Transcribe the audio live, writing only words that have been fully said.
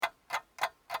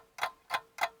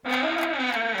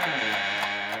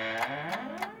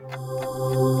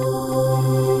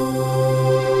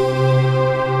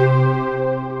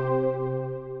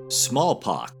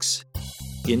Smallpox.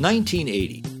 In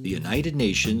 1980, the United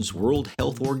Nations World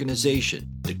Health Organization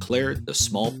declared the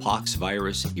smallpox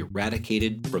virus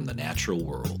eradicated from the natural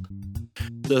world.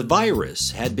 The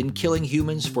virus had been killing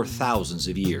humans for thousands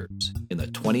of years. In the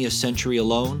 20th century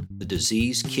alone, the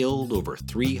disease killed over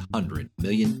 300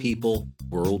 million people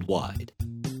worldwide.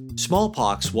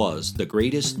 Smallpox was the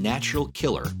greatest natural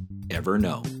killer ever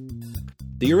known.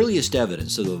 The earliest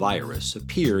evidence of the virus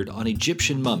appeared on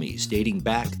Egyptian mummies dating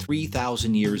back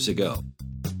 3,000 years ago.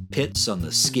 Pits on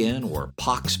the skin or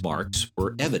pox marks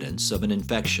were evidence of an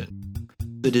infection.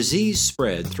 The disease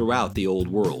spread throughout the Old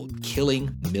World,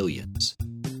 killing millions.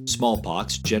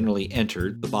 Smallpox generally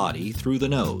entered the body through the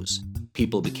nose.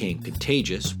 People became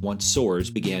contagious once sores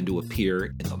began to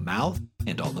appear in the mouth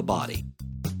and on the body.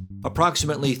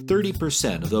 Approximately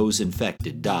 30% of those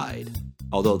infected died.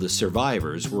 Although the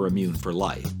survivors were immune for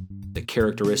life, the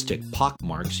characteristic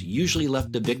pockmarks usually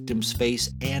left the victim's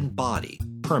face and body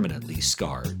permanently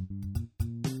scarred.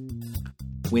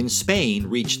 When Spain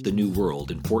reached the New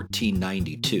World in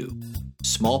 1492,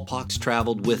 smallpox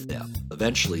traveled with them,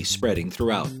 eventually spreading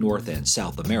throughout North and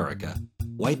South America,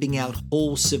 wiping out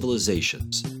whole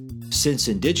civilizations. Since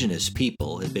indigenous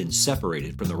people had been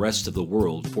separated from the rest of the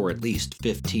world for at least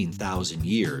 15,000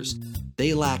 years,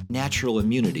 they lacked natural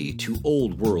immunity to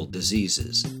Old World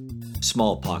diseases.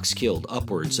 Smallpox killed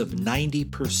upwards of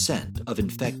 90% of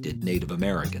infected Native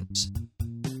Americans.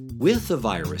 With the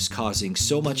virus causing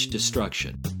so much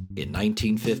destruction, in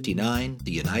 1959,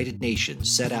 the United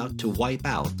Nations set out to wipe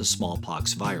out the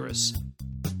smallpox virus.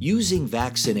 Using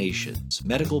vaccinations,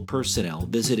 medical personnel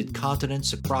visited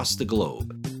continents across the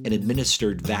globe and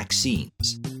administered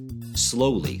vaccines.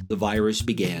 Slowly, the virus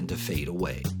began to fade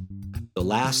away. The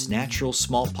last natural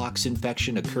smallpox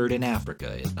infection occurred in Africa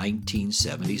in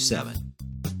 1977.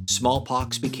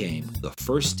 Smallpox became the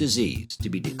first disease to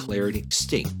be declared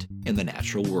extinct in the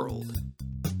natural world.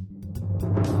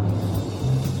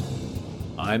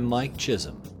 I'm Mike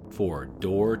Chisholm for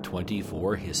Door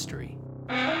 24 History.